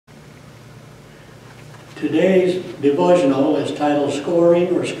Today's devotional is titled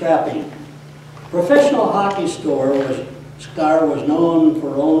Scoring or Scrapping. Professional hockey star was known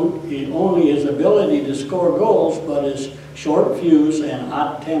for only his ability to score goals, but his short fuse and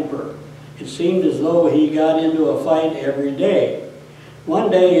hot temper. It seemed as though he got into a fight every day. One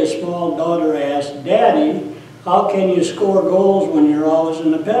day his small daughter asked, "Daddy, how can you score goals when you're always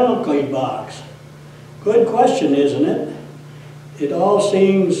in the penalty box?" Good question, isn't it? It all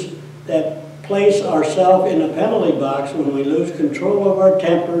seems that place ourselves in a penalty box when we lose control of our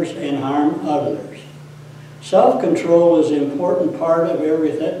tempers and harm others. Self-control is an important part of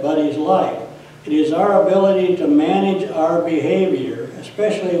everybody's life. It is our ability to manage our behavior,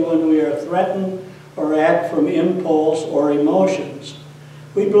 especially when we are threatened or act from impulse or emotions.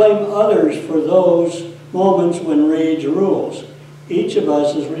 We blame others for those moments when rage rules. Each of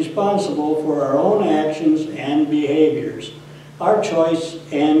us is responsible for our own actions and behaviors, our choice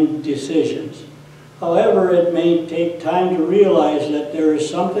and decisions. However, it may take time to realize that there is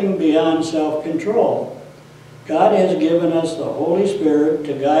something beyond self-control. God has given us the Holy Spirit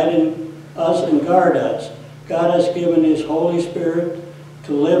to guide us and guard us. God has given His Holy Spirit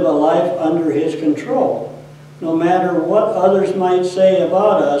to live a life under His control. No matter what others might say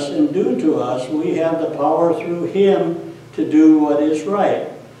about us and do to us, we have the power through Him to do what is right,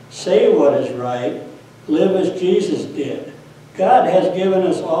 say what is right, live as Jesus did. God has given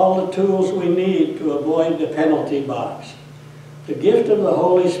us all the tools we need to avoid the penalty box. The gift of the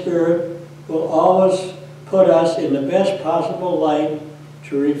Holy Spirit will always put us in the best possible light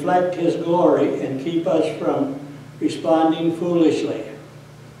to reflect His glory and keep us from responding foolishly.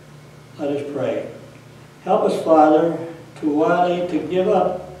 Let us pray. Help us, Father, to give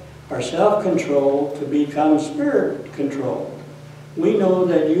up our self-control to become Spirit-controlled. We know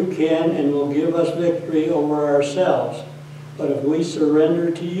that You can and will give us victory over ourselves. But if we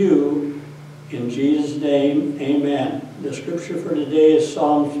surrender to You, in Jesus' name, amen. The scripture for today is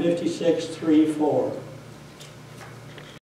Psalm 56:3-4.